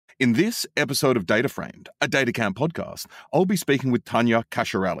In this episode of Data Framed, a DataCamp podcast, I'll be speaking with Tanya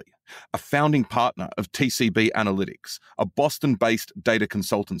Cashorali, a founding partner of TCB Analytics, a Boston-based data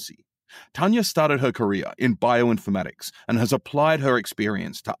consultancy. Tanya started her career in bioinformatics and has applied her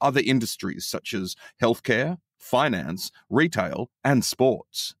experience to other industries such as healthcare, finance, retail, and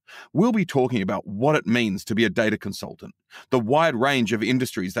sports. We'll be talking about what it means to be a data consultant, the wide range of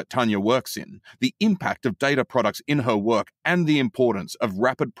industries that Tanya works in, the impact of data products in her work, and the importance of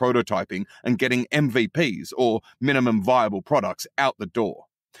rapid prototyping and getting MVPs, or minimum viable products, out the door.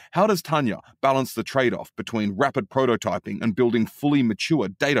 How does Tanya balance the trade-off between rapid prototyping and building fully mature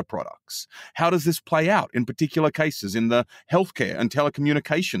data products? How does this play out in particular cases in the healthcare and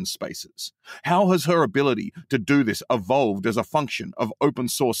telecommunications spaces? How has her ability to do this evolved as a function of open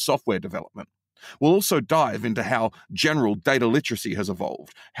source software development? We'll also dive into how general data literacy has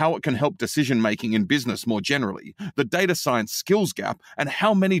evolved, how it can help decision-making in business more generally, the data science skills gap, and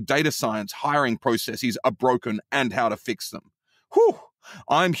how many data science hiring processes are broken and how to fix them. Whew!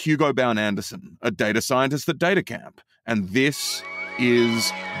 I'm Hugo Bown-Anderson, a data scientist at DataCamp, and this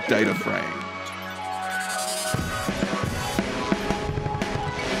is Data Framed.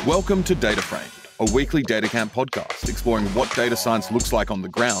 Welcome to Data Framed, a weekly DataCamp podcast exploring what data science looks like on the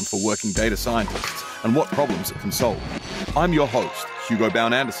ground for working data scientists and what problems it can solve. I'm your host, Hugo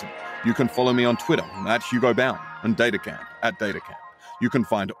Bown-Anderson. You can follow me on Twitter at Hugo Bown and DataCamp at DataCamp. You can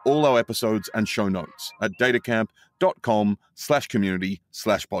find all our episodes and show notes at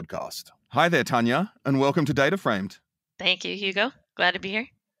datacamp.com/community/podcast. Hi there, Tanya, and welcome to Data Framed. Thank you, Hugo. Glad to be here.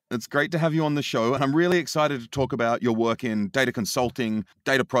 It's great to have you on the show, and I'm really excited to talk about your work in data consulting,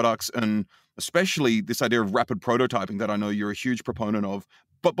 data products, and especially this idea of rapid prototyping that I know you're a huge proponent of.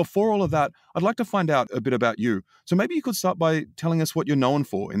 But before all of that, I'd like to find out a bit about you. So maybe you could start by telling us what you're known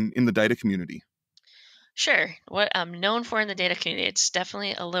for in the data community. Sure. What I'm known for in the data community, it's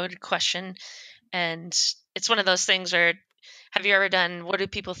definitely a loaded question. And it's one of those things where, have you ever done, what do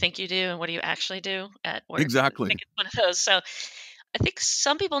people think you do and what do you actually do at work? Exactly. I think it's one of those. So I think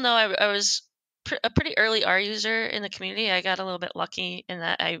some people know I was a pretty early R user in the community. I got a little bit lucky in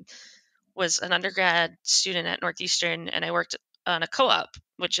that I was an undergrad student at Northeastern and I worked on a co-op,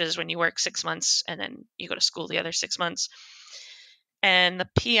 which is when you work 6 months and then you go to school the other 6 months. And the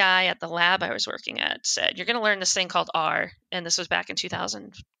PI at the lab I was working at said, you're going to learn this thing called R. And this was back in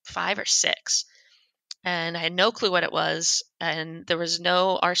 2005 or 6. And I had no clue what it was. And there was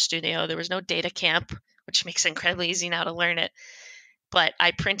no R Studio. There was no data camp, which makes it incredibly easy now to learn it. But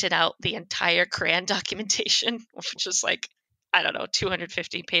I printed out the entire CRAN documentation, which was like, I don't know,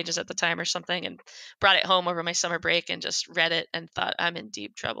 250 pages at the time or something, and brought it home over my summer break and just read it and thought, I'm in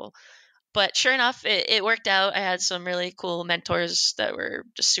deep trouble. But sure enough, it worked out. I had some really cool mentors that were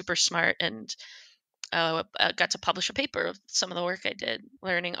just super smart, and I got to publish a paper of some of the work I did,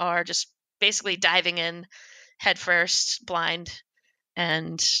 learning R, just basically diving in head first, blind,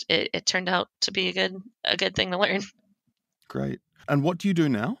 and it turned out to be a good thing to learn. Great. And what do you do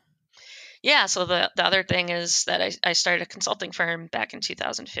now? Yeah, so the other thing is that I started a consulting firm back in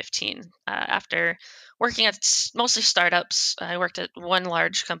 2015. After working at mostly startups, I worked at one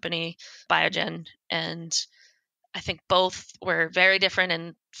large company, Biogen, and I think both were very different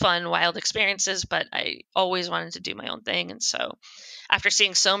and fun, wild experiences, but I always wanted to do my own thing. And so after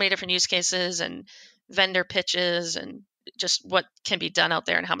seeing so many different use cases and vendor pitches and just what can be done out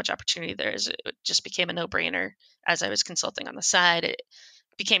there and how much opportunity there is, it just became a no-brainer as I was consulting on the side. It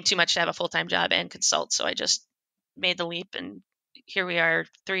became too much to have a full-time job and consult. So I just made the leap, and here we are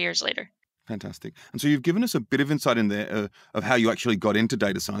 3 years later. Fantastic. And so you've given us a bit of insight in there of how you actually got into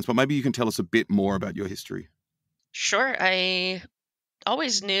data science, but maybe you can tell us a bit more about your history. Sure. I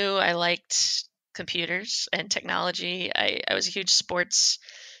always knew I liked computers and technology. I was a huge sports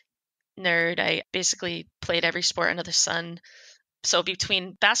nerd. I basically played every sport under the sun. So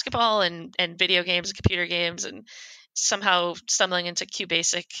between basketball and video games and computer games and somehow stumbling into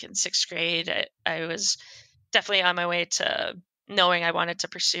QBasic in 6th grade, I was definitely on my way to knowing I wanted to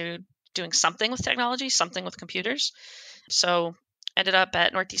pursue doing something with technology, something with computers. So ended up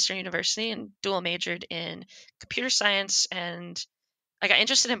at Northeastern University and dual majored in computer science, and I got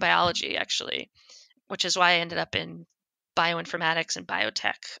interested in biology actually, which is why I ended up in bioinformatics and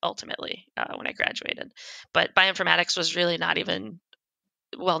biotech ultimately when I graduated. But bioinformatics was really not even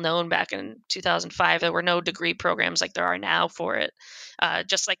well known back in 2005. There were no degree programs like there are now for it,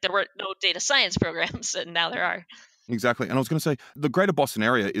 just like there were no data science programs, and now there are. Exactly. And I was going to say, the greater Boston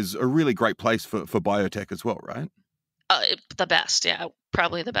area is a really great place for biotech as well, right? The best, yeah,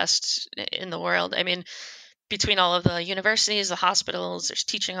 probably the best in the world. I mean, between all of the universities, the hospitals, there's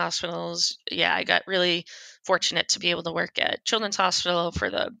teaching hospitals. Yeah, I got really fortunate to be able to work at Children's Hospital for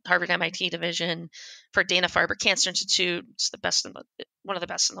the Harvard MIT division, for Dana-Farber Cancer Institute. It's one of the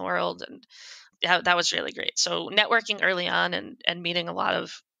best in the world. And yeah, that was really great. So networking early on and meeting a lot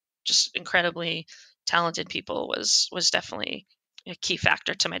of just incredibly talented people was definitely a key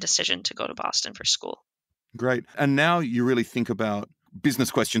factor to my decision to go to Boston for school. Great. And now you really think about business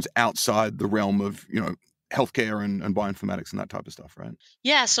questions outside the realm of, healthcare and bioinformatics and that type of stuff, right?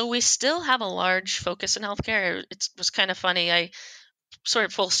 Yeah, so we still have a large focus in healthcare. It was kind of funny. I sort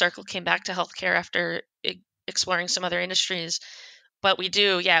of full circle came back to healthcare after exploring some other industries. But we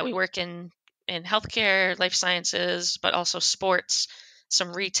work in healthcare, life sciences, but also sports,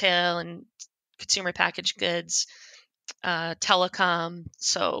 some retail and consumer packaged goods, telecom.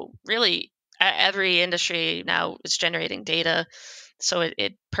 So really, every industry now is generating data. So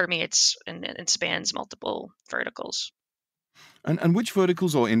it permeates and spans multiple verticals. And which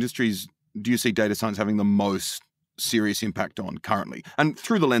verticals or industries do you see data science having the most serious impact on currently? And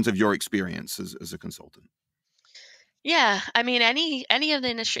through the lens of your experience as a consultant? Yeah, I mean, any of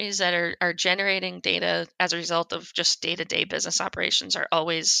the industries that are generating data as a result of just day-to-day business operations are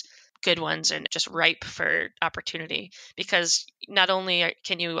always good ones and just ripe for opportunity, because not only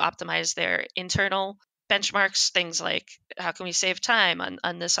can you optimize their internal benchmarks, things like how can we save time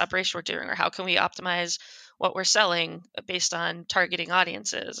on this operation we're doing, or how can we optimize what we're selling based on targeting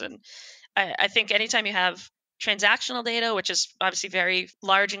audiences. And I think anytime you have transactional data, which is obviously very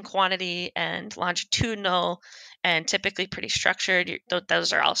large in quantity and longitudinal and typically pretty structured,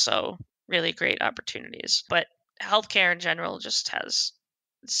 those are also really great opportunities. But healthcare in general just has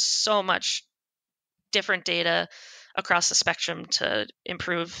so much different data across the spectrum to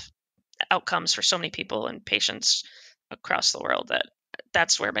improve outcomes for so many people and patients across the world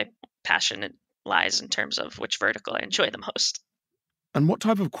that's where my passion lies in terms of which vertical I enjoy the most. And what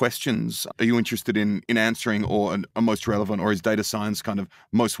type of questions are you interested in answering or are most relevant, or is data science kind of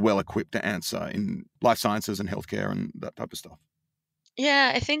most well equipped to answer in life sciences and healthcare and that type of stuff?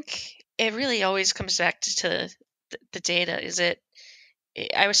 Yeah, I think it really always comes back to the data.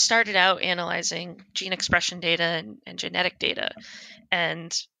 I was started out analyzing gene expression data and genetic data.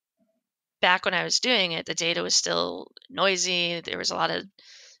 And back when I was doing it, the data was still noisy. There was a lot of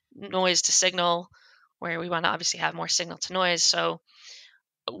noise to signal, where we want to obviously have more signal to noise. So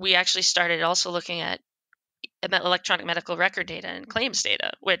we actually started also looking at electronic medical record data and claims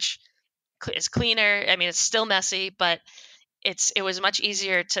data, which is cleaner. I mean, it's still messy, but it was much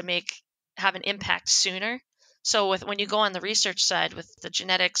easier to have an impact sooner. So when you go on the research side with the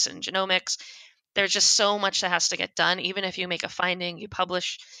genetics and genomics, there's just so much that has to get done. Even if you make a finding, you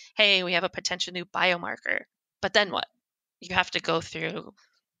publish, hey, we have a potential new biomarker. But then what? You have to go through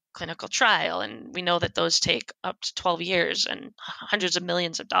clinical trial, and we know that those take up to 12 years and hundreds of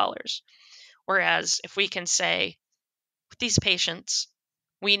millions of dollars. Whereas if we can say, with these patients,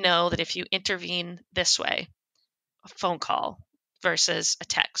 we know that if you intervene this way, a phone call versus a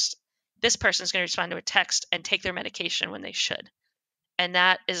text, this person is going to respond to a text and take their medication when they should. And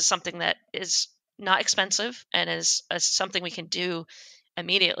that is something that is not expensive and is something we can do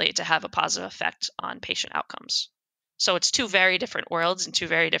immediately to have a positive effect on patient outcomes. So it's two very different worlds and two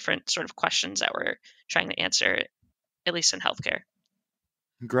very different sort of questions that we're trying to answer, at least in healthcare.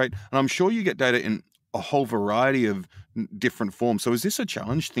 Great. And I'm sure you get data in a whole variety of different forms. So is this a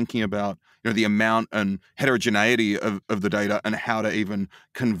challenge, thinking about the amount and heterogeneity of the data and how to even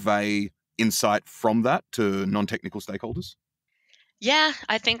convey insight from that to non-technical stakeholders? Yeah,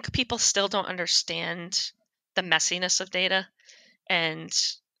 I think people still don't understand the messiness of data and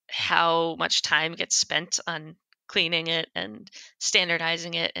how much time gets spent on cleaning it and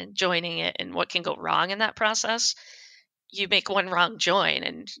standardizing it and joining it, and what can go wrong in that process. You make one wrong join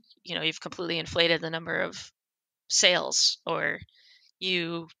and you've completely inflated the number of sales, or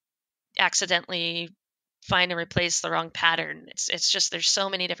you accidentally find and replace the wrong pattern. It's just, there's so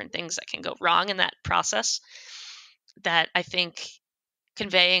many different things that can go wrong in that process that I think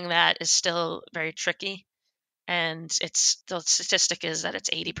conveying that is still very tricky. And the statistic is that it's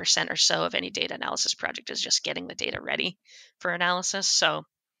 80% or so of any data analysis project is just getting the data ready for analysis. So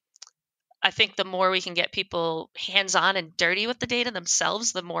I think the more we can get people hands-on and dirty with the data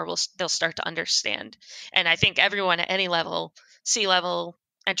themselves, the more they'll start to understand. And I think everyone at any level, C-level,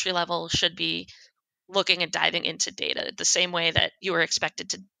 entry level, should be looking and diving into data the same way that you were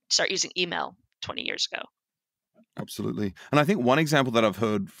expected to start using email 20 years ago. Absolutely. And I think one example that I've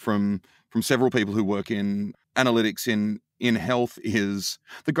heard from several people who work in analytics in health is,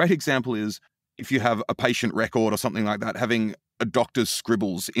 the great example is, if you have a patient record or something like that, having a doctor's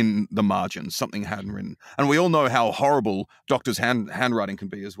scribbles in the margins, something handwritten. And we all know how horrible doctors' handwriting can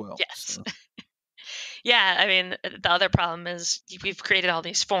be as well. Yes. So. Yeah, I mean, the other problem is we've created all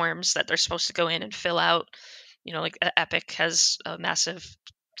these forms that they're supposed to go in and fill out. Like Epic has a massive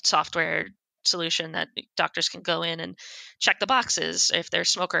software solution that doctors can go in and check the boxes if they're a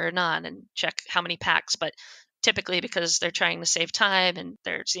smoker or not, and check how many packs. But typically, because they're trying to save time and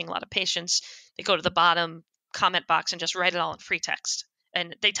they're seeing a lot of patients, they go to the bottom comment box and just write it all in free text.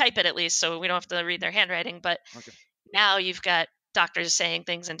 And they type it at least, so we don't have to read their handwriting. But Okay. now you've got doctors saying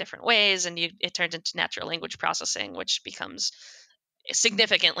things in different ways, and it turns into natural language processing, which becomes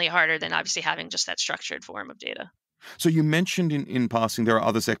significantly harder than obviously having just that structured form of data. So you mentioned in passing there are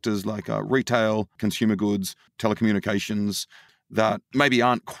other sectors like retail, consumer goods, telecommunications that maybe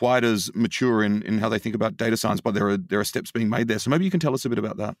aren't quite as mature in how they think about data science, but there are steps being made there. So maybe you can tell us a bit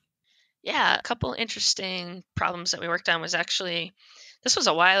about that. Yeah, a couple interesting problems that we worked on was actually, this was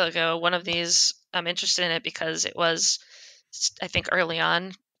a while ago. One of these, I'm interested in it because it was, I think, early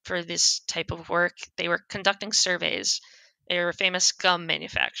on for this type of work. They were conducting surveys. They were a famous gum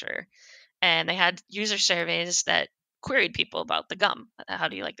manufacturer, and they had user surveys that queried people about the gum. How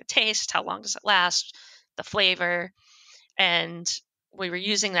do you like the taste? How long does it last? The flavor. And we were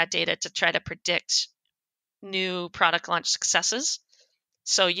using that data to try to predict new product launch successes.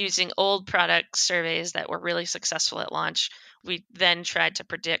 So using old product surveys that were really successful at launch, we then tried to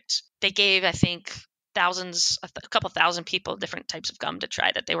predict. They gave, I think, a couple thousand people different types of gum to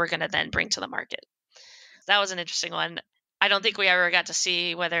try that they were going to then bring to the market. That was an interesting one. I don't think we ever got to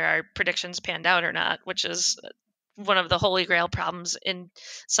see whether our predictions panned out or not, which is one of the holy grail problems in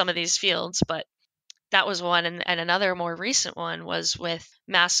some of these fields. But that was one. And another more recent one was with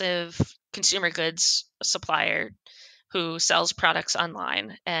massive consumer goods supplier who sells products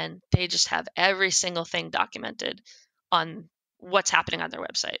online, and they just have every single thing documented on what's happening on their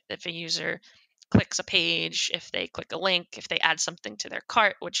website. If a user clicks a page, if they click a link, if they add something to their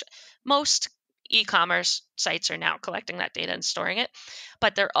cart, which most e-commerce sites are now collecting that data and storing it,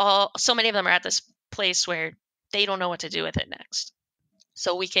 but so many of them are at this place where they don't know what to do with it next.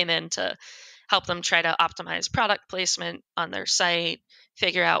 So we came in to help them try to optimize product placement on their site,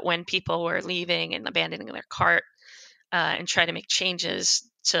 figure out when people were leaving and abandoning their cart, and try to make changes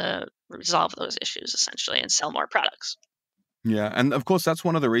to resolve those issues essentially and sell more products. Yeah, and of course, that's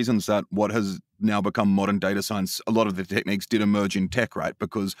one of the reasons that what has now become modern data science, a lot of the techniques did emerge in tech, right?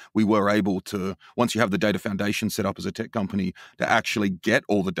 Because we were able to, once you have the data foundation set up as a tech company, to actually get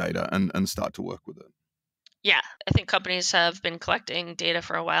all the data and start to work with it. Yeah, I think companies have been collecting data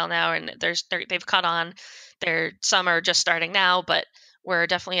for a while now, and they've caught on. Some are just starting now, but we're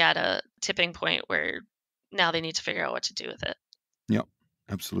definitely at a tipping point where now they need to figure out what to do with it. Yep.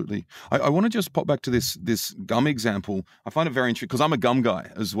 Absolutely. I want to just pop back to this gum example. I find it very interesting because I'm a gum guy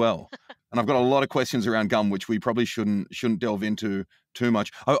as well. And I've got a lot of questions around gum, which we probably shouldn't delve into too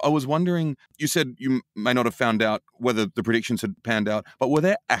much. I was wondering, you said you may not have found out whether the predictions had panned out, but were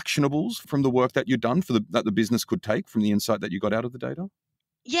there actionables from the work that you'd done that the business could take from the insight that you got out of the data?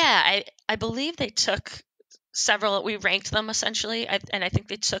 Yeah, I believe they took several. We ranked them essentially, and I think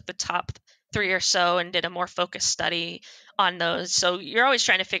they took the top 3 or so and did a more focused study on those. So you're always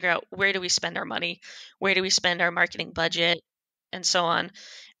trying to figure out, where do we spend our money, where do we spend our marketing budget, and so on.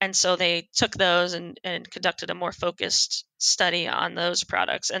 And so they took those and conducted a more focused study on those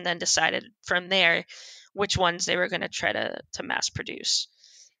products, and then decided from there which ones they were going to try to mass produce.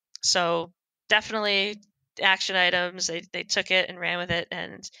 So definitely action items. They took it and ran with it,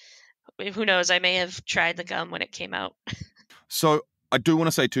 and who knows, I may have tried the gum when it came out. So I do want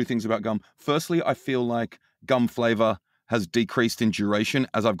to say two things about gum. Firstly, I feel like gum flavor has decreased in duration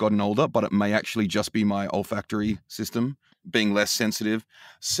as I've gotten older, but it may actually just be my olfactory system being less sensitive.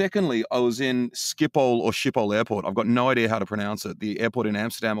 Secondly, I was in Schiphol or Schiphol Airport. I've got no idea how to pronounce it. The airport in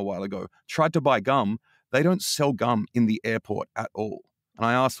Amsterdam a while ago. Tried to buy gum. They don't sell gum in the airport at all. And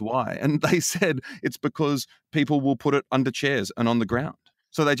I asked why. And they said it's because people will put it under chairs and on the ground.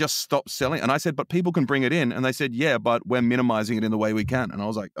 So they just stopped selling. And I said, but people can bring it in. And they said, yeah, but we're minimizing it in the way we can. And I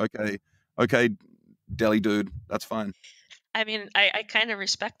was like, okay, deli dude, that's fine. I mean, I kind of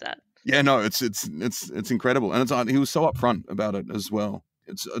respect that. Yeah, no, it's incredible. And he was so upfront about it as well.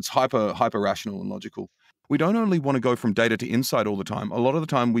 It's hyper rational and logical. We don't only want to go from data to insight all the time. A lot of the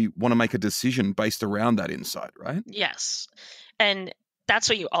time we want to make a decision based around that insight, right? Yes. And that's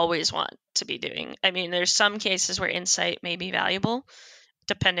what you always want to be doing. I mean, there's some cases where insight may be valuable,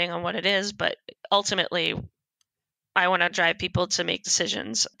 depending on what it is, but ultimately, I want to drive people to make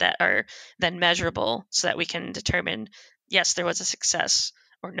decisions that are then measurable so that we can determine, yes, there was a success,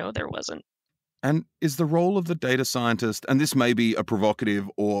 or no, there wasn't. And is the role of the data scientist, and this may be a provocative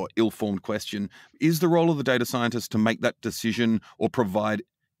or ill-formed question, is the role of the data scientist to make that decision or provide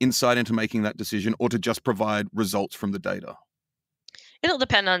insight into making that decision, or to just provide results from the data? It'll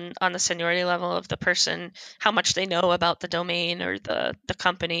depend on the seniority level of the person, how much they know about the domain or the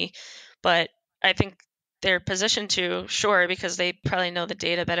company. But I think they're positioned to, sure, because they probably know the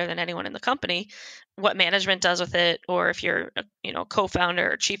data better than anyone in the company, what management does with it, or if you're a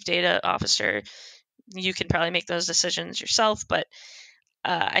co-founder or chief data officer, you can probably make those decisions yourself. But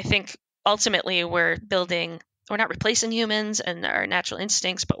I think ultimately we're not replacing humans and our natural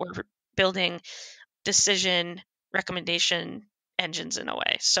instincts, but we're building decision recommendation engines in a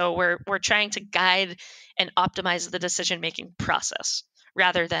way. So we're trying to guide and optimize the decision making process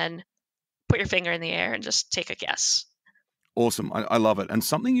rather than put your finger in the air and just take a guess. Awesome. I love it. And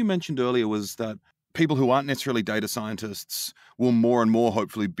something you mentioned earlier was that people who aren't necessarily data scientists will more and more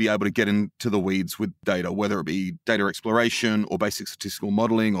hopefully be able to get into the weeds with data, whether it be data exploration or basic statistical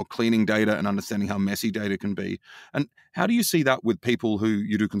modeling or cleaning data and understanding how messy data can be. And how do you see that with people who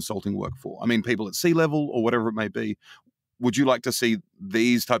you do consulting work for? I mean, people at C-level or whatever it may be. Would you like to see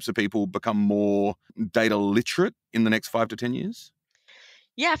these types of people become more data literate in the next 5 to 10 years?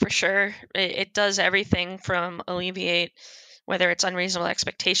 Yeah, for sure. It does everything from alleviate whether it's unreasonable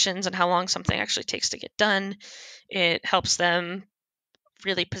expectations and how long something actually takes to get done. It helps them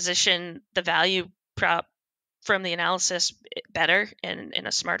really position the value prop from the analysis better and in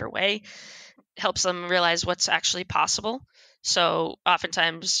a smarter way. Helps them realize what's actually possible. So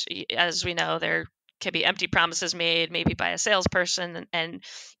oftentimes, as we know, there can be empty promises made maybe by a salesperson, and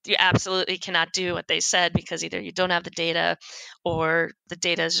you absolutely cannot do what they said because either you don't have the data or the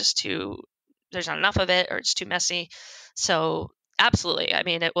data is just there's not enough of it, or it's too messy. So absolutely, I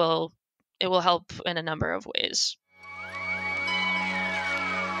mean, it will help in a number of ways.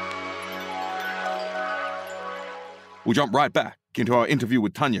 We'll jump right back into our interview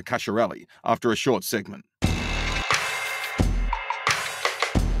with Tanya Cashorali after a short segment.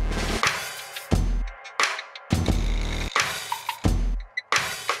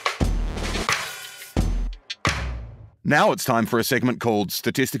 Now it's time for a segment called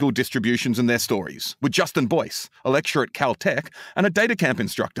Statistical Distributions and Their Stories with Justin Boyce, a lecturer at Caltech and a data camp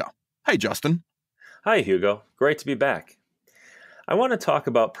instructor. Hey, Justin. Hi, Hugo. Great to be back. I want to talk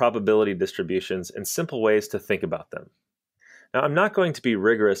about probability distributions and simple ways to think about them. Now, I'm not going to be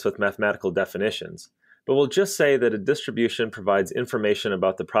rigorous with mathematical definitions, but we'll just say that a distribution provides information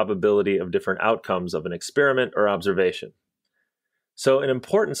about the probability of different outcomes of an experiment or observation. So an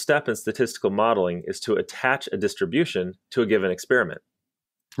important step in statistical modeling is to attach a distribution to a given experiment.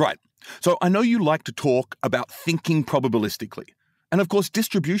 Right. So I know you like to talk about thinking probabilistically. And of course,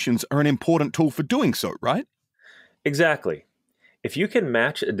 distributions are an important tool for doing so, right? Exactly. If you can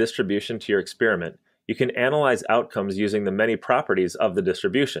match a distribution to your experiment, you can analyze outcomes using the many properties of the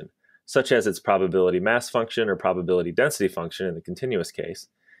distribution, such as its probability mass function or probability density function in the continuous case,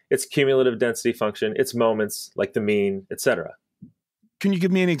 its cumulative density function, its moments, like the mean, etc. Can you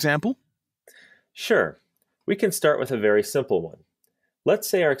give me an example? Sure. We can start with a very simple one. Let's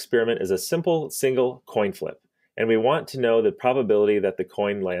say our experiment is a simple single coin flip, and we want to know the probability that the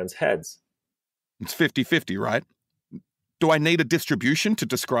coin lands heads. It's 50-50, right? Do I need a distribution to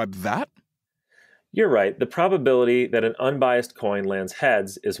describe that? You're right, the probability that an unbiased coin lands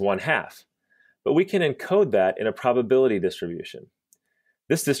heads is 1/2, but we can encode that in a probability distribution.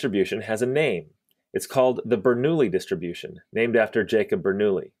 This distribution has a name. It's called the Bernoulli distribution, named after Jacob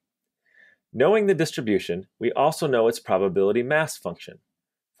Bernoulli. Knowing the distribution, we also know its probability mass function.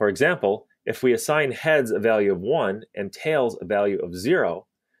 For example, if we assign heads a value of 1 and tails a value of 0,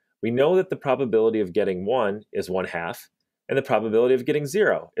 we know that the probability of getting 1 is 1/2, and the probability of getting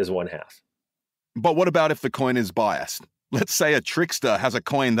 0 is 1/2. But what about if the coin is biased? Let's say a trickster has a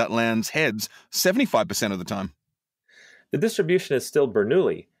coin that lands heads 75% of the time. The distribution is still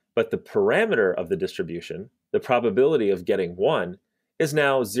Bernoulli, but the parameter of the distribution, the probability of getting 1, is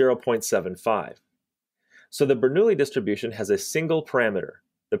now 0.75. So the Bernoulli distribution has a single parameter,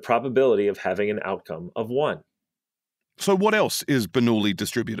 the probability of having an outcome of 1. So what else is Bernoulli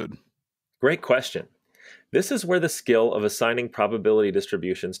distributed? Great question. This is where the skill of assigning probability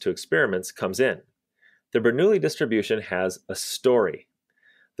distributions to experiments comes in. The Bernoulli distribution has a story.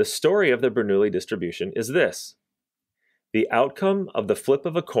 The story of the Bernoulli distribution is this. The outcome of the flip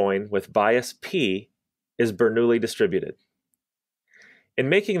of a coin with bias P is Bernoulli distributed. In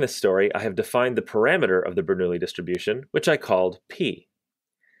making this story, I have defined the parameter of the Bernoulli distribution, which I called P.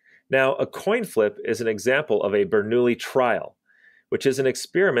 Now, a coin flip is an example of a Bernoulli trial, which is an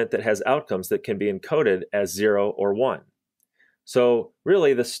experiment that has outcomes that can be encoded as 0 or 1. So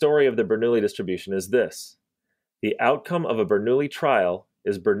really, the story of the Bernoulli distribution is this. The outcome of a Bernoulli trial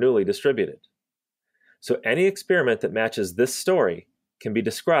is Bernoulli distributed. So any experiment that matches this story can be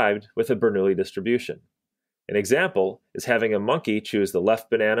described with a Bernoulli distribution. An example is having a monkey choose the left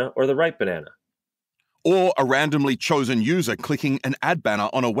banana or the right banana. Or a randomly chosen user clicking an ad banner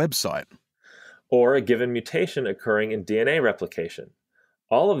on a website. Or a given mutation occurring in DNA replication.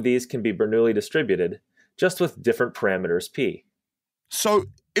 All of these can be Bernoulli distributed, just with different parameters p. So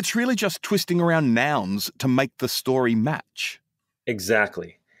it's really just twisting around nouns to make the story match.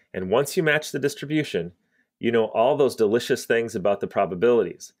 Exactly. And once you match the distribution, you know all those delicious things about the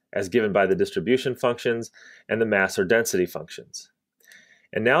probabilities, as given by the distribution functions and the mass or density functions.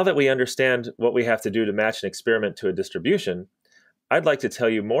 And now that we understand what we have to do to match an experiment to a distribution, I'd like to tell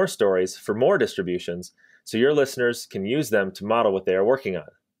you more stories for more distributions so your listeners can use them to model what they are working on.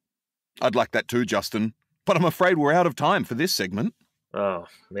 I'd like that too, Justin. But I'm afraid we're out of time for this segment. Oh,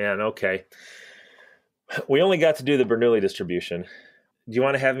 man, okay. We only got to do the Bernoulli distribution. Do you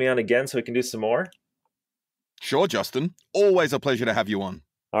want to have me on again so we can do some more? Sure, Justin. Always a pleasure to have you on.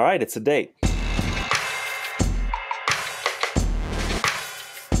 All right, it's a date.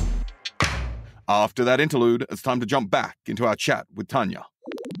 After that interlude, it's time to jump back into our chat with Tanya.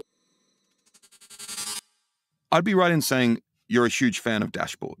 I'd be right in saying you're a huge fan of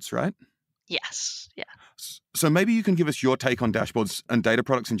dashboards, right? Yes. Yeah. So maybe you can give us your take on dashboards and data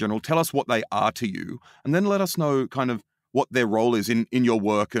products in general. Tell us what they are to you, and then let us know kind of what their role is in your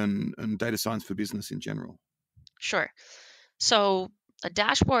work and data science for business in general. Sure. So a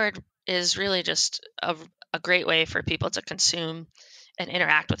dashboard is really just a great way for people to consume and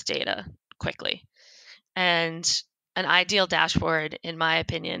interact with data quickly. And an ideal dashboard, in my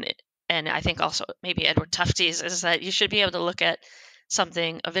opinion, and I think also maybe Edward Tufte's, is that you should be able to look at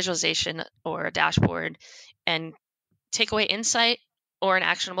something, a visualization or a dashboard, and take away insight or an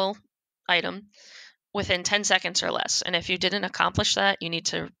actionable item within 10 seconds or less. And if you didn't accomplish that, you need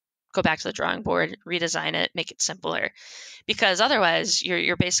to go back to the drawing board, redesign it, make it simpler, because otherwise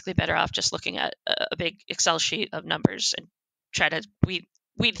you're basically better off just looking at a big Excel sheet of numbers and try to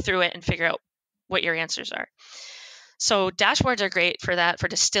weed through it and figure out what your answers are. So dashboards are great for that, for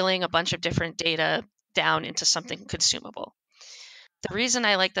distilling a bunch of different data down into something consumable. The reason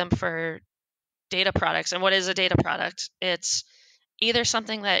I like them for data products, and what is a data product? It's either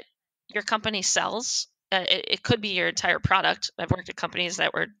something that your company sells. It could be your entire product. I've worked at companies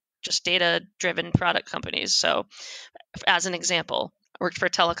that were just data-driven product companies. So as an example, I worked for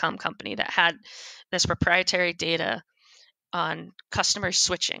a telecom company that had this proprietary data on customer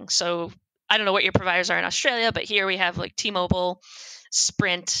switching. So I don't know what your providers are in Australia, but here we have like T-Mobile,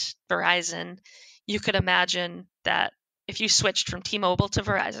 Sprint, Verizon. You could imagine that if you switched from T-Mobile to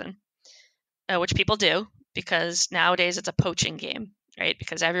Verizon, which people do because nowadays it's a poaching game, right?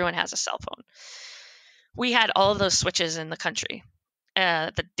 Because everyone has a cell phone. We had all of those switches in the country.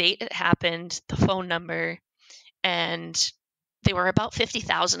 The date it happened, the phone number, and there were about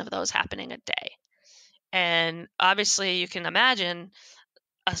 50,000 of those happening a day. And obviously you can imagine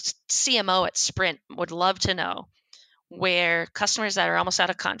a CMO at Sprint would love to know where customers that are almost out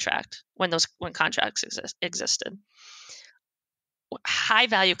of contract, when contracts existed, high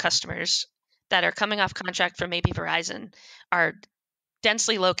value customers that are coming off contract from maybe Verizon are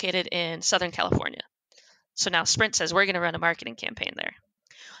densely located in Southern California. So now Sprint says we're going to run a marketing campaign there.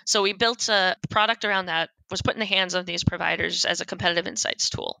 So we built a product around that, was put in the hands of these providers as a competitive insights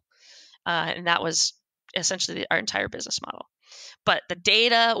tool. And that was essentially our entire business model. But the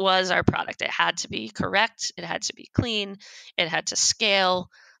data was our product. It had to be correct. It had to be clean. It had to scale.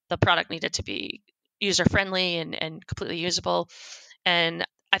 The product needed to be user-friendly and completely usable. And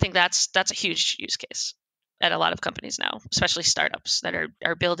I think that's a huge use case at a lot of companies now, especially startups that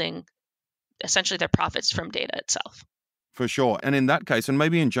are building essentially their profits from data itself. For sure. And in that case, and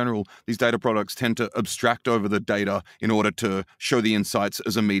maybe in general, these data products tend to abstract over the data in order to show the insights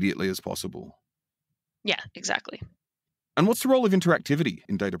as immediately as possible. Yeah, exactly. And what's the role of interactivity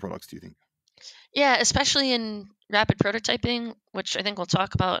in data products, do you think? Yeah, especially in rapid prototyping, which I think we'll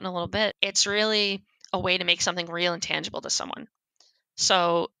talk about in a little bit. It's really a way to make something real and tangible to someone.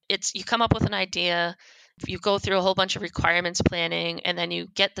 So you come up with an idea, you go through a whole bunch of requirements planning, and then you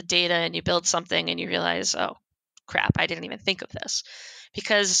get the data and you build something and you realize, oh, crap, I didn't even think of this.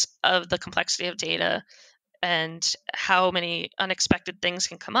 Because of the complexity of data and how many unexpected things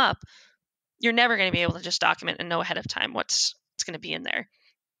can come up, you're never going to be able to just document and know ahead of time what's going to be in there.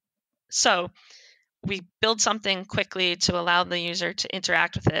 So we build something quickly to allow the user to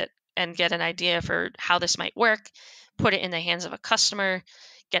interact with it and get an idea for how this might work, put it in the hands of a customer,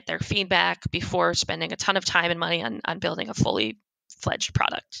 get their feedback before spending a ton of time and money on building a fully fledged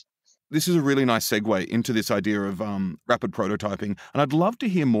product. This is a really nice segue into this idea of rapid prototyping. And I'd love to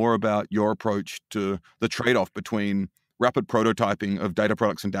hear more about your approach to the trade-off between rapid prototyping of data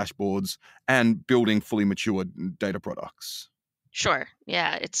products and dashboards and building fully mature data products. Sure.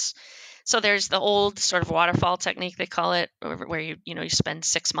 Yeah. So there's the old sort of waterfall technique, they call it, where you spend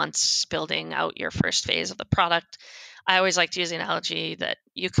 6 months building out your first phase of the product. I always like to use the analogy that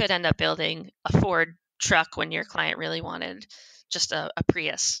you could end up building a Ford truck when your client really wanted just a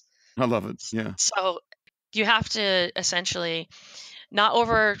Prius. I love it. Yeah. So you have to essentially not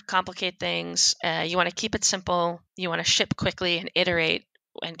overcomplicate things. You want to keep it simple. You want to ship quickly and iterate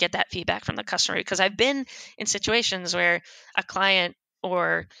and get that feedback from the customer. Because I've been in situations where a client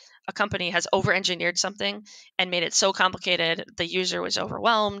or a company has over-engineered something and made it so complicated, the user was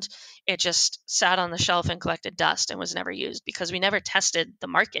overwhelmed. It just sat on the shelf and collected dust and was never used because we never tested the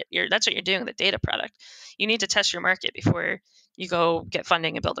market. That's what you're doing with a data product. You need to test your market before you go get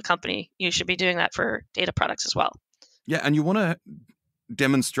funding and build a company. You should be doing that for data products as well. Yeah, and you want to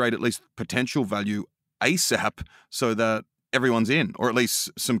demonstrate at least potential value ASAP so that everyone's in, or at least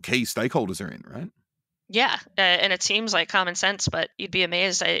some key stakeholders are in, right? Yeah, and it seems like common sense, but you'd be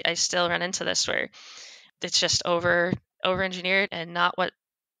amazed. I still run into this where it's just over-engineered and not what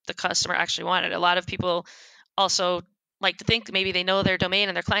the customer actually wanted. A lot of people also like to think maybe they know their domain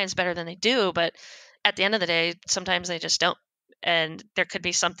and their clients better than they do, but at the end of the day, sometimes they just don't. And there could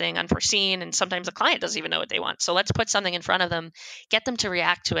be something unforeseen, and sometimes the client doesn't even know what they want. So let's put something in front of them, get them to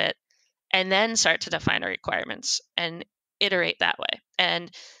react to it, and then start to define our requirements and iterate that way. And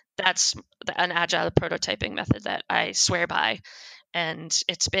that's an agile prototyping method that I swear by, and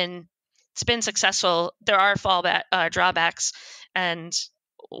it's been successful. There are drawbacks, and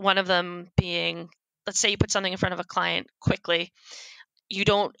one of them being, let's say you put something in front of a client quickly, you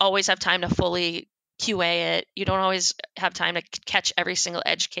don't always have time to fully QA it. You don't always have time to catch every single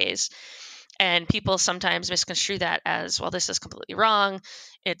edge case. And people sometimes misconstrue that as, well, this is completely wrong.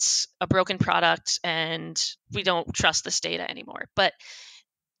 It's a broken product and we don't trust this data anymore. But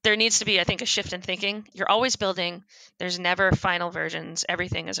there needs to be, I think, a shift in thinking. You're always building. There's never final versions.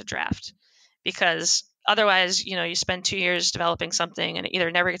 Everything is a draft. Because otherwise, you spend 2 years developing something and it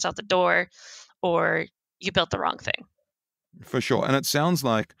either never gets out the door or you built the wrong thing. For sure. And it sounds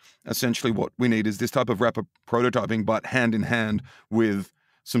like essentially what we need is this type of rapid prototyping, but hand in hand with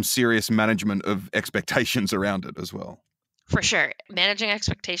some serious management of expectations around it as well. For sure. Managing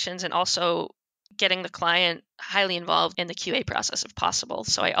expectations and also getting the client highly involved in the QA process if possible.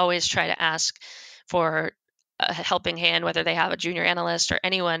 So I always try to ask for a helping hand, whether they have a junior analyst or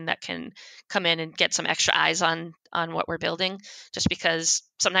anyone that can come in and get some extra eyes on what we're building, just because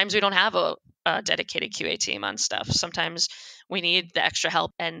sometimes we don't have a dedicated QA team on stuff. Sometimes we need the extra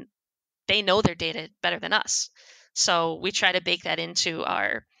help and they know their data better than us. So we try to bake that into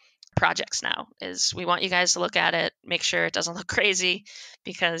our projects now. Is we want you guys to look at it, make sure it doesn't look crazy,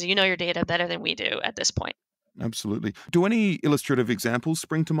 because you know your data better than we do at this point. Absolutely. Do any illustrative examples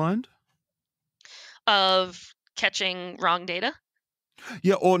spring to mind? Of catching wrong data?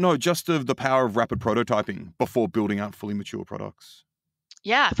 Yeah, or no, just of the power of rapid prototyping before building out fully mature products.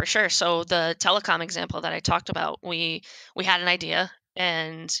 Yeah, for sure. So the telecom example that I talked about, we had an idea,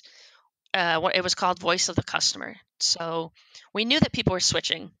 and it was called Voice of the Customer. So we knew that people were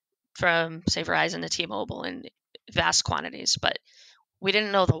switching from, say, Verizon to T-Mobile in vast quantities, but we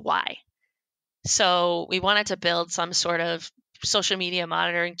didn't know the why. So we wanted to build some sort of social media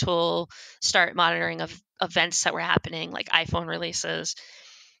monitoring tool, start monitoring of events that were happening, like iPhone releases.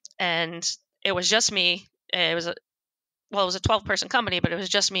 And it was just me. It was a 12-person company, but it was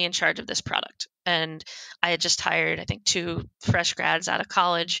just me in charge of this product. And I had just hired, I think, 2 fresh grads out of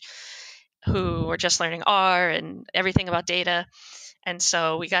college who were just learning R and everything about data. And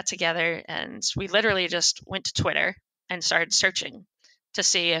so we got together and we literally just went to Twitter and started searching to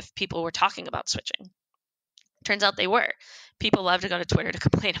see if people were talking about switching. Turns out they were. People love to go to Twitter to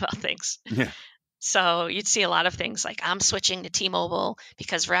complain about things. Yeah. So you'd see a lot of things like, I'm switching to T-Mobile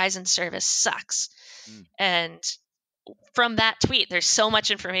because Verizon service sucks. And from that tweet, there's so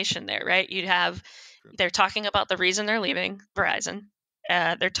much information there, right? They're talking about the reason they're leaving Verizon.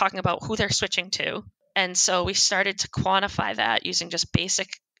 They're talking about who they're switching to. And so we started to quantify that using just basic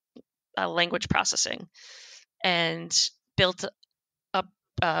language processing and built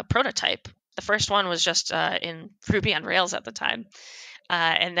a prototype. The first one was just in Ruby on Rails at the time.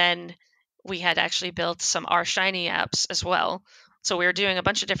 And then we had actually built some R Shiny apps as well. So we were doing a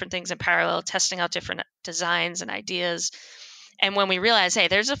bunch of different things in parallel, testing out different designs and ideas. And when we realized, hey,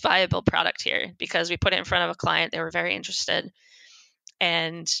 there's a viable product here, because we put it in front of a client, they were very interested.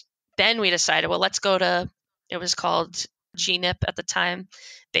 And then we decided, well, let's go to, it was called GNIP at the time.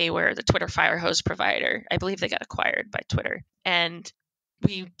 They were the Twitter firehose provider. I believe they got acquired by Twitter. And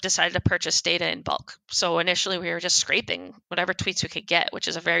we decided to purchase data in bulk. So initially we were just scraping whatever tweets we could get, which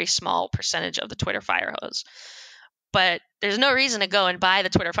is a very small percentage of the Twitter firehose. But there's no reason to go and buy the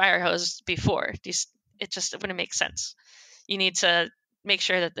Twitter firehose before. It just wouldn't make sense. You need to make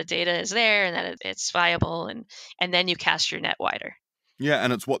sure that the data is there and that it's viable, and then you cast your net wider. Yeah,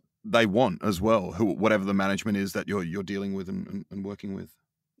 and it's what they want as well, whatever the management is that you're dealing with and working with.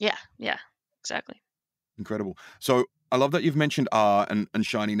 Yeah, exactly. Incredible. So I love that you've mentioned R and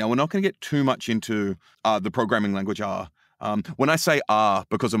Shiny. Now, we're not going to get too much into the programming language R. When I say R,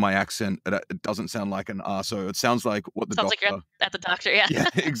 because of my accent, it doesn't sound like an R. So it sounds like what the sounds doctor... like you're at the doctor, yeah. Yeah,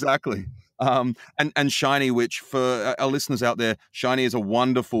 exactly. And Shiny, which for our listeners out there, Shiny is a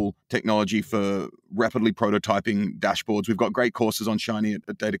wonderful technology for rapidly prototyping dashboards. We've got great courses on Shiny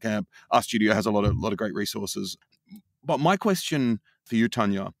at Data Camp. Our studio has a lot of great resources. But my question for you,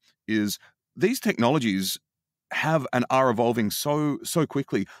 Tanya, is these technologies have and are evolving so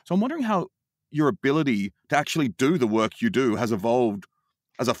quickly. So I'm wondering how your ability to actually do the work you do has evolved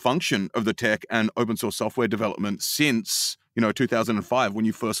as a function of the tech and open source software development since 2005, when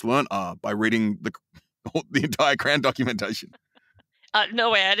you first learned R by reading the entire CRAN documentation.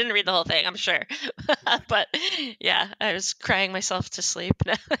 No way, I didn't read the whole thing, I'm sure. But yeah, I was crying myself to sleep.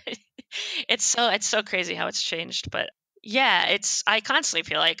 It's so crazy how it's changed. But yeah, I constantly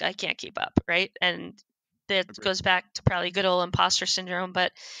feel like I can't keep up, right? And that goes back to probably good old imposter syndrome.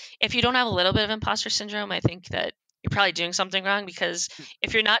 But if you don't have a little bit of imposter syndrome, I think that you're probably doing something wrong, because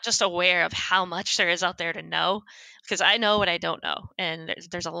if you're not just aware of how much there is out there to know, because I know what I don't know, and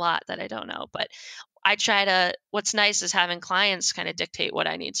there's a lot that I don't know, but I try to, what's nice is having clients kind of dictate what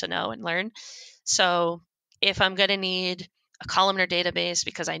I need to know and learn. So if I'm going to need a columnar database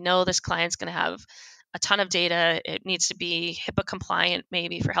because I know this client's going to have a ton of data, it needs to be HIPAA compliant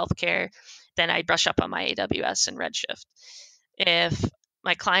maybe for healthcare, then I brush up on my AWS and Redshift. If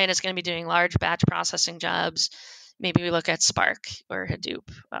my client is going to be doing large batch processing jobs, maybe we look at Spark or Hadoop.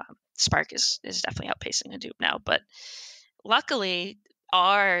 Spark is definitely outpacing Hadoop now, but luckily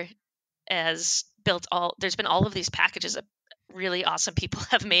R has built there's been all of these packages that really awesome people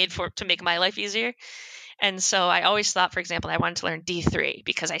have made to make my life easier. And so I always thought, for example, I wanted to learn D3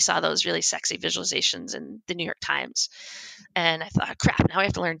 because I saw those really sexy visualizations in the New York Times. And I thought, crap, now I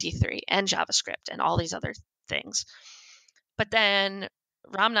have to learn D3 and JavaScript and all these other things. But then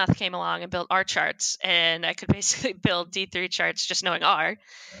Ramnath came along and built R charts, and I could basically build D3 charts just knowing R.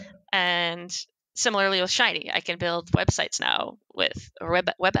 And similarly with Shiny, I can build websites now with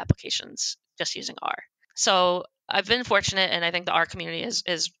web applications just using R. So I've been fortunate, and I think the R community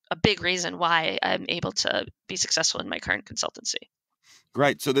is a big reason why I'm able to be successful in my current consultancy.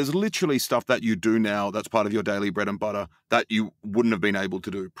 Great. So there's literally stuff that you do now that's part of your daily bread and butter that you wouldn't have been able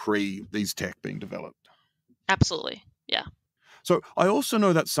to do pre these tech being developed. Absolutely. Yeah. So I also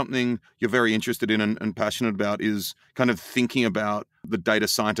know that's something you're very interested in and passionate about, is kind of thinking about the data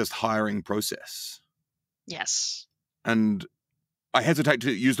scientist hiring process. Yes. And I hesitate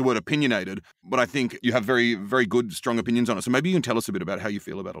to use the word opinionated, but I think you have very, very good, strong opinions on it. So maybe you can tell us a bit about how you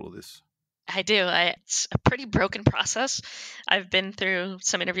feel about all of this. I do. It's a pretty broken process. I've been through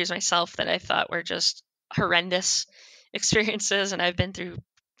some interviews myself that I thought were just horrendous experiences, and I've been through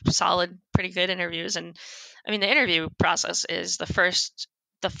solid, pretty good interviews. And I mean, the interview process is the first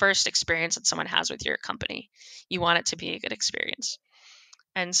experience that someone has with your company. You want it to be a good experience.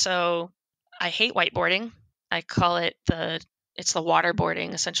 And so I hate whiteboarding. I call it it's the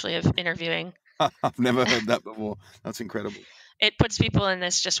waterboarding, essentially, of interviewing. I've never heard that before. That's incredible. It puts people in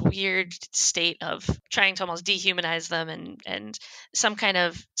this just weird state of trying to almost dehumanize them and some kind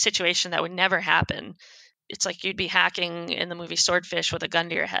of situation that would never happen. It's like you'd be hacking in the movie Swordfish with a gun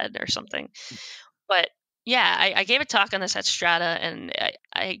to your head or something. But yeah, I gave a talk on this at Strata, and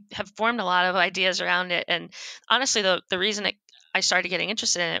I have formed a lot of ideas around it. And honestly, the reason I started getting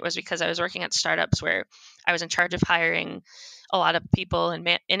interested in it was because I was working at startups where I was in charge of hiring a lot of people and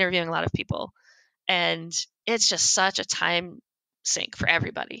interviewing a lot of people. And it's just such a time sink for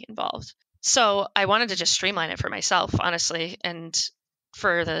everybody involved. So I wanted to just streamline it for myself, honestly, and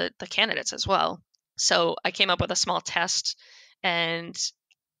for the candidates as well. So I came up with a small test, and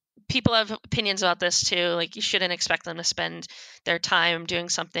people have opinions about this too. Like, you shouldn't expect them to spend their time doing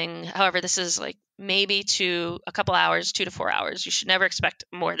something. However, this is like maybe a couple hours, 2 to 4 hours. You should never expect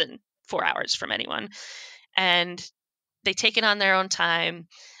more than 4 hours from anyone. And they take it on their own time.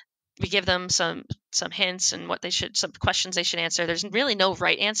 We give them some some hints and some questions they should answer. There's really no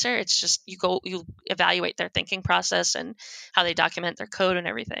right answer. It's just you evaluate their thinking process and how they document their code and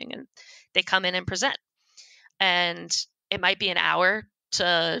everything. And they come in and present. And it might be an hour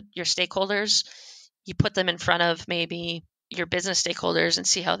to your stakeholders. You put them in front of maybe your business stakeholders and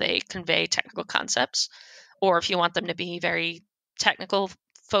see how they convey technical concepts. Or if you want them to be very technical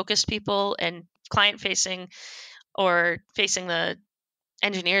focused people and client facing, or facing the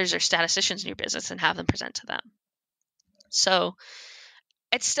engineers or statisticians in your business and have them present to them. So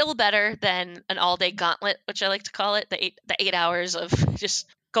it's still better than an all-day gauntlet, which I like to call it, the 8 hours of just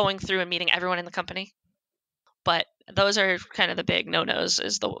going through and meeting everyone in the company. But those are kind of the big no-nos,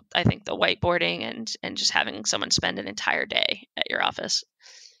 I think the whiteboarding and just having someone spend an entire day at your office.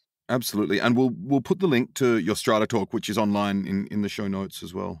 Absolutely. And we'll put the link to your Strata talk, which is online in the show notes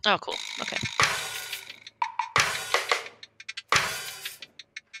as well. Oh, cool. Okay.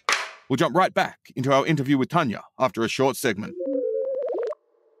 We'll jump right back into our interview with Tanya after a short segment.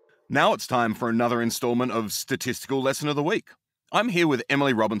 Now it's time for another installment of Statistical Lesson of the Week. I'm here with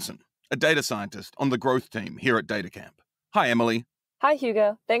Emily Robinson, a data scientist on the growth team here at DataCamp. Hi, Emily. Hi,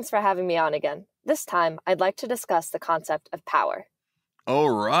 Hugo. Thanks for having me on again. This time, I'd like to discuss the concept of power. All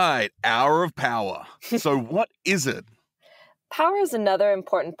right, hour of power. So what is it? Power is another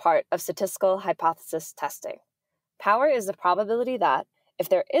important part of statistical hypothesis testing. Power is the probability that, if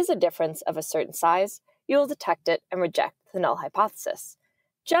there is a difference of a certain size, you will detect it and reject the null hypothesis.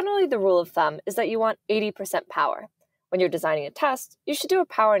 Generally, the rule of thumb is that you want 80% power. When you're designing a test, you should do a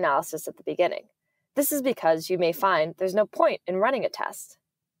power analysis at the beginning. This is because you may find there's no point in running a test.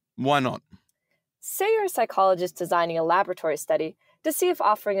 Why not? Say you're a psychologist designing a laboratory study to see if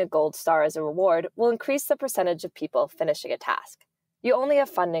offering a gold star as a reward will increase the percentage of people finishing a task. You only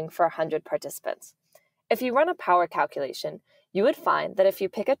have funding for 100 participants. If you run a power calculation, you would find that if you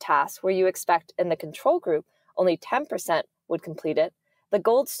pick a task where you expect in the control group only 10% would complete it, the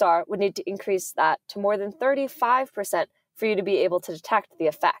gold star would need to increase that to more than 35% for you to be able to detect the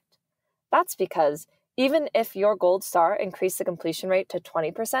effect. That's because even if your gold star increased the completion rate to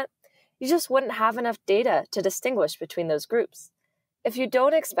 20%, you just wouldn't have enough data to distinguish between those groups. If you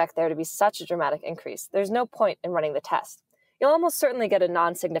don't expect there to be such a dramatic increase, there's no point in running the test. You'll almost certainly get a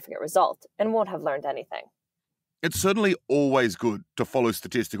non-significant result and won't have learned anything. It's certainly always good to follow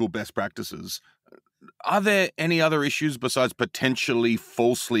statistical best practices. Are there any other issues besides potentially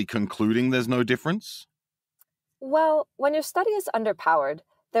falsely concluding there's no difference? Well, when your study is underpowered,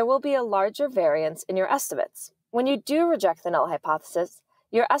 there will be a larger variance in your estimates. When you do reject the null hypothesis,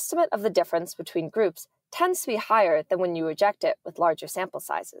 your estimate of the difference between groups tends to be higher than when you reject it with larger sample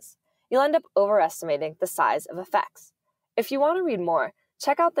sizes. You'll end up overestimating the size of effects. If you want to read more,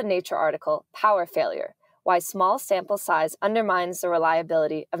 check out the Nature article, Power Failure, Why Small Sample Size Undermines the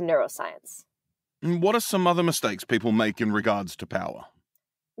Reliability of Neuroscience. And what are some other mistakes people make in regards to power?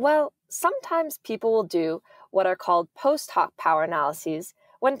 Well, sometimes people will do what are called post hoc power analyses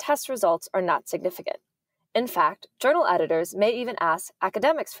when test results are not significant. In fact, journal editors may even ask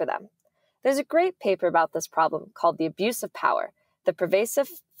academics for them. There's a great paper about this problem called The Abuse of Power, The Pervasive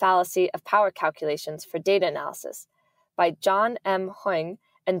Fallacy of Power Calculations for Data Analysis by John M. Hoing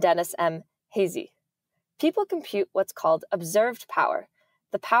and Dennis M. Hazy. People compute what's called observed power,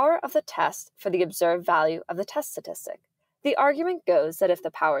 the power of the test for the observed value of the test statistic. The argument goes that if the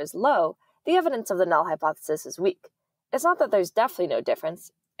power is low, the evidence of the null hypothesis is weak. It's not that there's definitely no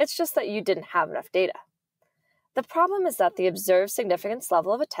difference, it's just that you didn't have enough data. The problem is that the observed significance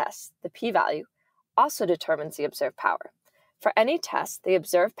level of a test, the p-value, also determines the observed power. For any test, the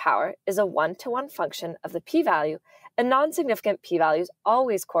observed power is a one-to-one function of the p-value, and non-significant p-values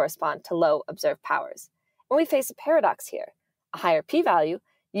always correspond to low observed powers. And we face a paradox here. A higher p-value,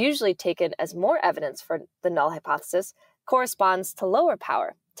 usually taken as more evidence for the null hypothesis, corresponds to lower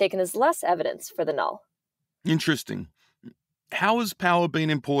power, taken as less evidence for the null. Interesting. How has power been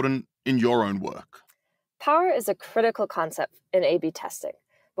important in your own work? Power is a critical concept in A/B testing.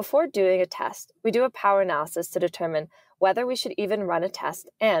 Before doing a test, we do a power analysis to determine whether we should even run a test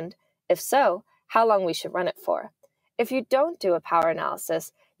and, if so, how long we should run it for. If you don't do a power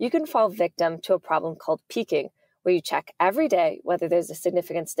analysis, you can fall victim to a problem called peaking, where you check every day whether there's a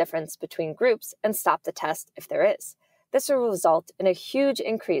significance difference between groups and stop the test if there is. This will result in a huge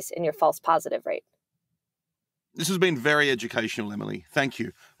increase in your false positive rate. This has been very educational, Emily. Thank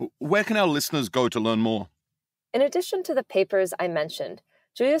you. Where can our listeners go to learn more? In addition to the papers I mentioned,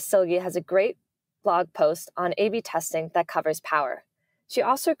 Julia Silge has a great blog post on A/B testing that covers power. She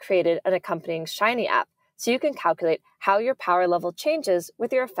also created an accompanying Shiny app so you can calculate how your power level changes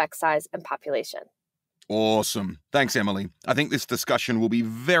with your effect size and population. Awesome. Thanks, Emily. I think this discussion will be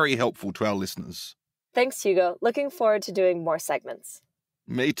very helpful to our listeners. Thanks, Hugo. Looking forward to doing more segments.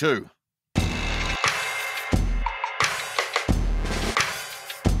 Me too.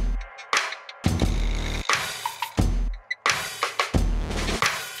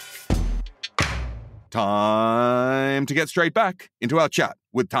 Time to get straight back into our chat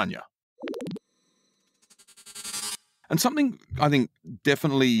with Tanya. And something I think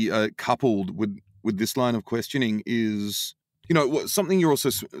definitely coupled with this line of questioning is, something you're also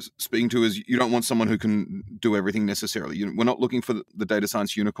speaking to is you don't want someone who can do everything necessarily. We're not looking for the data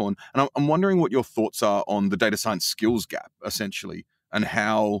science unicorn. And I'm wondering what your thoughts are on the data science skills gap, essentially, and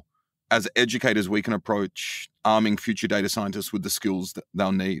how, as educators, we can approach arming future data scientists with the skills that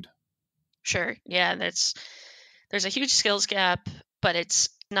they'll need. Sure. Yeah, there's a huge skills gap, but it's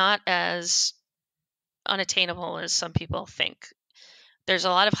not as unattainable as some people think. There's a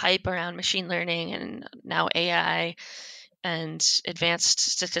lot of hype around machine learning and now AI and advanced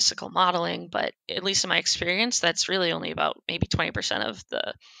statistical modeling, but at least in my experience, that's really only about maybe 20% of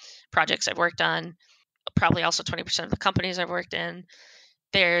the projects I've worked on, probably also 20% of the companies I've worked in.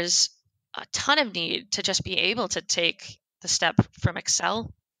 There's a ton of need to just be able to take the step from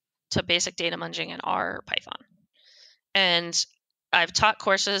Excel to basic data munging in R or Python. And I've taught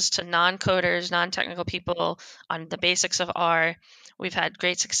courses to non-coders, non-technical people on the basics of R. We've had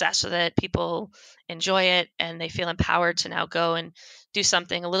great success with it. People enjoy it, and they feel empowered to now go and do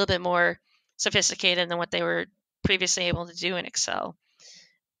something a little bit more sophisticated than what they were previously able to do in Excel.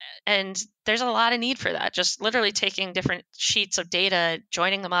 And there's a lot of need for that. Just literally taking different sheets of data,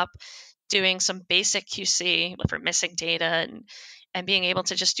 joining them up, doing some basic QC for missing data, and being able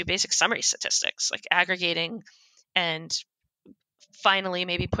to just do basic summary statistics, like aggregating and finally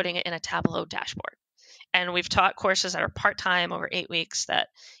maybe putting it in a Tableau dashboard. And we've taught courses that are part-time over 8 weeks that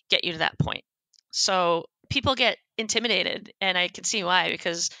get you to that point. So people get intimidated, and I can see why,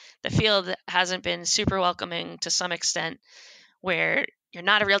 because the field hasn't been super welcoming to some extent, where you're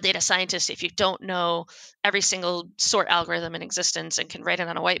not a real data scientist if you don't know every single sort algorithm in existence and can write it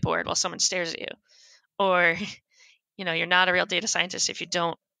on a whiteboard while someone stares at you. Or, you're not a real data scientist if you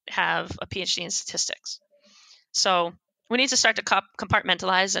don't have a PhD in statistics. So we need to start to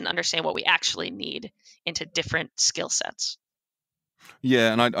compartmentalize and understand what we actually need into different skill sets.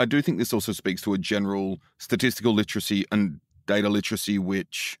 Yeah, and I do think this also speaks to a general statistical literacy and data literacy,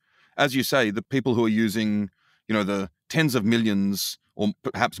 which, as you say, the people who are using, the tens of millions or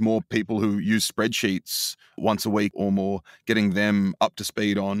perhaps more people who use spreadsheets once a week or more, getting them up to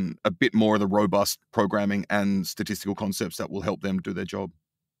speed on a bit more of the robust programming and statistical concepts that will help them do their job.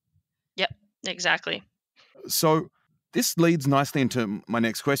 Yep, exactly. So this leads nicely into my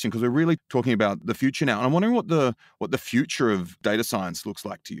next question, because we're really talking about the future now. And I'm wondering what the future of data science looks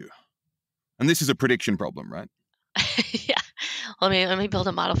like to you. And this is a prediction problem, right? Yeah. Let me build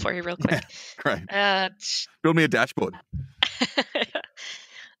a model for you real quick. Great. Build me a dashboard.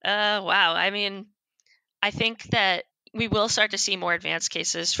 Wow. I mean, I think that we will start to see more advanced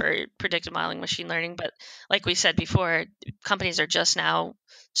cases for predictive modeling, machine learning. But like we said before, companies are just now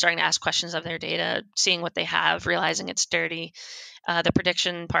starting to ask questions of their data, seeing what they have, realizing it's dirty. The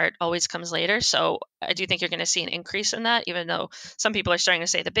prediction part always comes later. So I do think you're going to see an increase in that, even though some people are starting to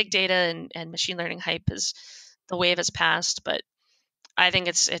say the big data and machine learning hype the wave has passed. But I think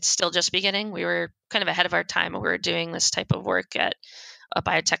it's still just beginning. We were kind of ahead of our time when we were doing this type of work at a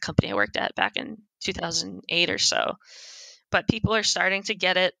biotech company I worked at back in 2008 or so. But people are starting to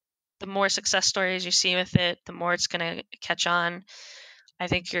get it. The more success stories you see with it, the more it's going to catch on. I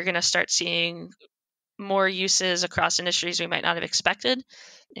think you're going to start seeing more uses across industries we might not have expected,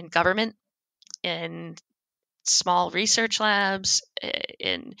 in government, in small research labs,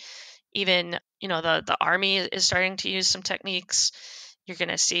 in even, the Army is starting to use some techniques. You're going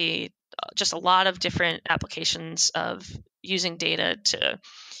to see just a lot of different applications of using data to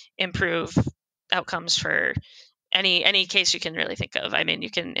improve outcomes for any case you can really think of. I mean,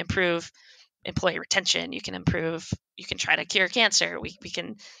 you can improve employee retention. You can try to cure cancer.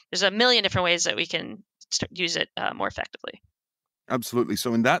 There's a million different ways that we can use it more effectively. Absolutely.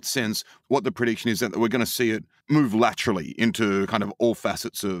 So in that sense, what the prediction is that we're going to see it move laterally into kind of all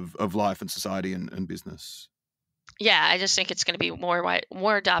facets of life and society and business. Yeah, I just think it's going to be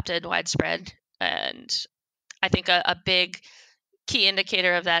more adopted, widespread. And I think a big key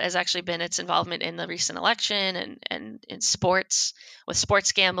indicator of that has actually been its involvement in the recent election and in sports, with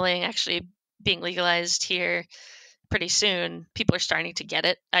sports gambling actually being legalized here pretty soon. People are starting to get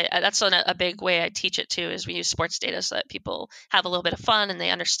it. That's a big way I teach it too, is we use sports data so that people have a little bit of fun and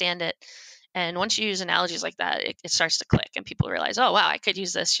they understand it. And once you use analogies like that, it starts to click and people realize, oh, wow, I could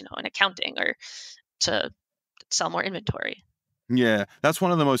use this, in accounting or to sell more inventory. Yeah, that's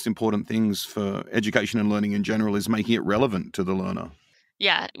one of the most important things for education and learning in general, is making it relevant to the learner.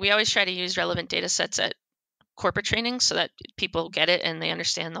 Yeah, we always try to use relevant data sets at corporate training so that people get it and they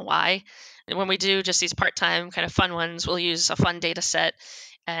understand the why. And when we do just these part-time kind of fun ones, we'll use a fun data set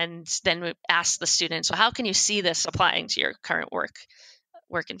and then we ask the students, well, how can you see this applying to your current work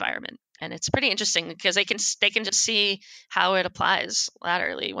environment? And it's pretty interesting because they can just see how it applies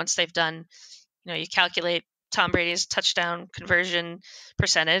laterally once they've done, you calculate Tom Brady's touchdown conversion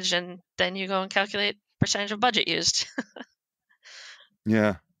percentage, and then you go and calculate percentage of budget used.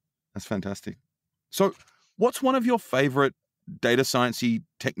 Yeah, that's fantastic. So what's one of your favorite data sciencey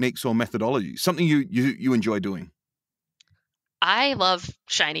techniques or methodologies, something you enjoy doing? I love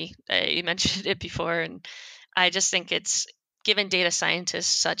Shiny. You mentioned it before, and I just think it's given data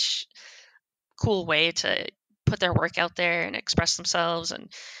scientists such cool way to put their work out there and express themselves.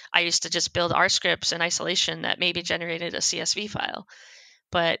 And I used to just build R scripts in isolation that maybe generated a CSV file.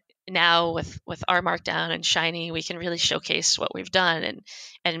 But now with R Markdown and Shiny, we can really showcase what we've done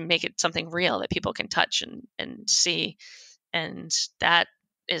and make it something real that people can touch and see. And that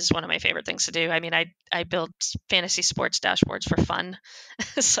is one of my favorite things to do. I mean, I build fantasy sports dashboards for fun.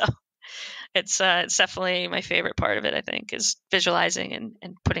 So it's definitely my favorite part of it, I think, is visualizing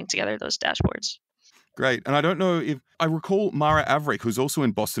and putting together those dashboards. Great. And I don't know if I recall Mara Averick, who's also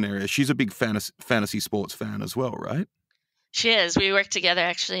in Boston area. She's a big fantasy sports fan as well, right? She is. We worked together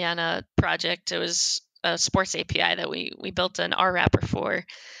actually on a project. It was a sports API that we built an R wrapper for.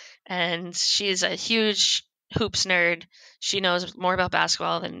 And she's a huge hoops nerd. She knows more about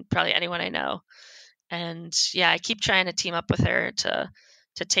basketball than probably anyone I know. And yeah, I keep trying to team up with her to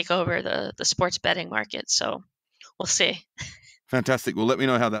take over the sports betting market. So we'll see. Fantastic. Well, let me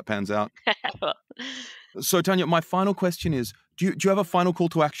know how that pans out. Well, So, Tanya, my final question is, do you have a final call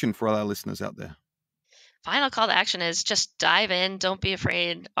to action for all our listeners out there? final call to action is just dive in. Don't be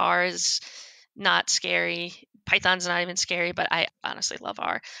afraid. R is not scary. Python's not even scary, but I honestly love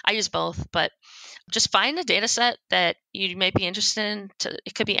R. I use both, but just find a data set that you may be interested in.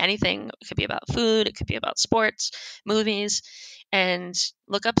 It could be anything. It could be about food. It could be about sports, movies, and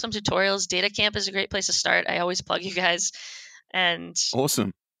look up some tutorials. Data Camp is a great place to start. I always plug you guys. And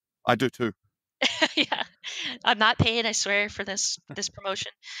Awesome. I do too. yeah, I'm not paid, I swear, for this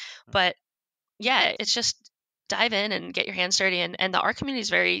promotion. But yeah, it's just dive in and get your hands dirty. And the R community is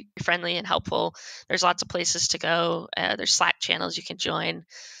very friendly and helpful. There's lots of places to go. There's Slack channels you can join.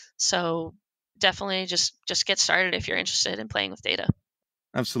 So definitely just get started if you're interested in playing with data.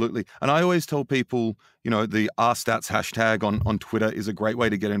 Absolutely. And I always tell people, the RStats hashtag on Twitter is a great way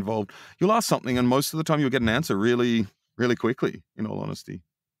to get involved. You'll ask something and most of the time you'll get an answer really, really quickly, in all honesty.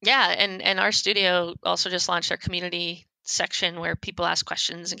 Yeah, and our studio also just launched our community section where people ask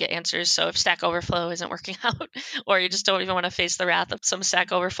questions and get answers. So if Stack Overflow isn't working out, or you just don't even want to face the wrath of some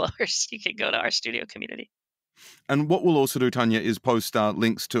Stack Overflowers, you can go to our studio community. And what we'll also do, Tanya, is post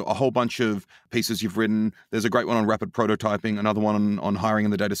links to a whole bunch of pieces you've written. There's a great one on rapid prototyping, another one on hiring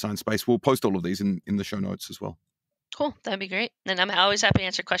in the data science space. We'll post all of these in the show notes as well. Cool. That'd be great. And I'm always happy to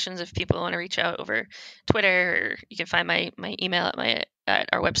answer questions if people want to reach out over Twitter, or you can find my email at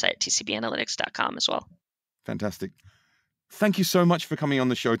our website, tcbanalytics.com as well. Fantastic. Thank you so much for coming on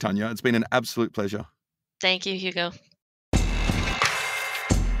the show, Tanya. It's been an absolute pleasure. Thank you, Hugo.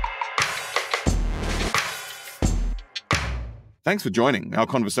 Thanks for joining our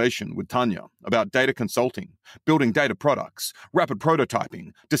conversation with Tanya about data consulting, building data products, rapid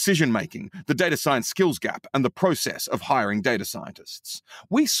prototyping, decision-making, the data science skills gap, and the process of hiring data scientists.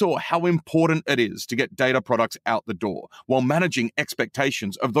 We saw how important it is to get data products out the door while managing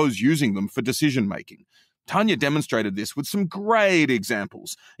expectations of those using them for decision-making. Tanya demonstrated this with some great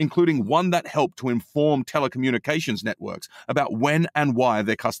examples, including one that helped to inform telecommunications networks about when and why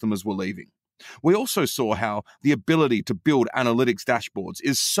their customers were leaving. We also saw how the ability to build analytics dashboards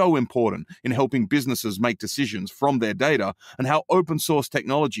is so important in helping businesses make decisions from their data, and how open source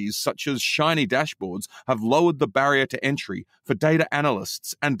technologies such as Shiny dashboards have lowered the barrier to entry for data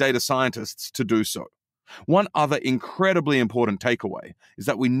analysts and data scientists to do so. One other incredibly important takeaway is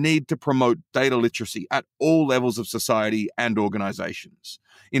that we need to promote data literacy at all levels of society and organizations.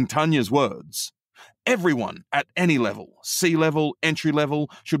 In Tanya's words, everyone at any level, C-level, entry-level,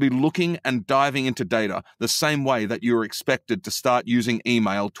 should be looking and diving into data the same way that you were expected to start using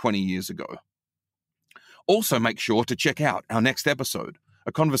email 20 years ago. Also make sure to check out our next episode,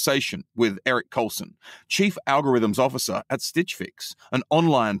 a conversation with Eric Colson, Chief Algorithms Officer at Stitch Fix, an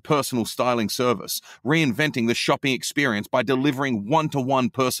online personal styling service reinventing the shopping experience by delivering one-to-one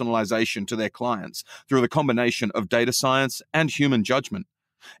personalization to their clients through the combination of data science and human judgment.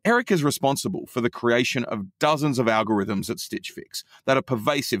 Eric is responsible for the creation of dozens of algorithms at Stitch Fix that are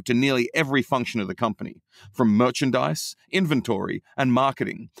pervasive to nearly every function of the company, from merchandise, inventory, and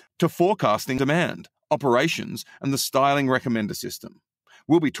marketing to forecasting demand, operations, and the styling recommender system.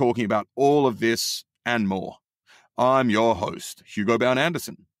 We'll be talking about all of this and more. I'm your host, Hugo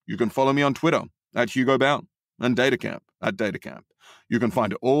Bown-Anderson. You can follow me on Twitter at Hugo Bown and Datacamp at Datacamp. You can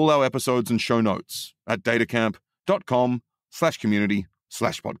find all our episodes and show notes at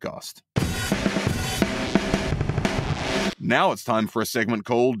datacamp.com/community/podcast. Now it's time for a segment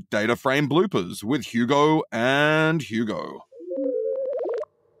called Data Frame Bloopers with Hugo and Hugo.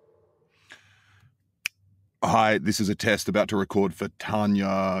 Hi, this is a test about to record for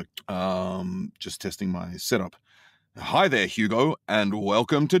Tanya. Just testing my setup. Hi there, Hugo, and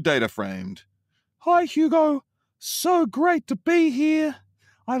welcome to Data Framed. Hi, Hugo. So great to be here.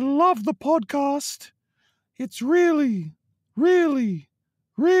 I love the podcast. It's really, really,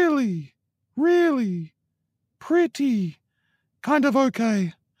 really, really pretty. Kind of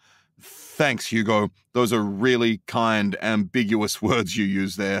okay. Thanks, Hugo. Those are really kind, ambiguous words you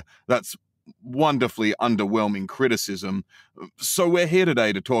use there. That's wonderfully underwhelming criticism. So we're here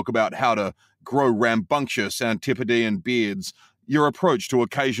today to talk about how to grow rambunctious Antipodean beards, your approach to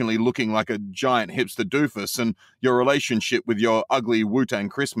occasionally looking like a giant hipster doofus, and your relationship with your ugly Wu-Tang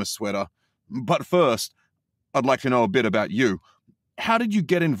Christmas sweater. But first, I'd like to know a bit about you. How did you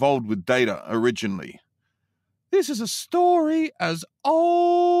get involved with data originally? This is a story as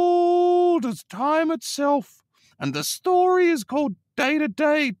old as time itself, and the story is called Data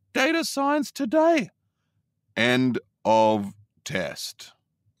Day, Data Science Today. End of test.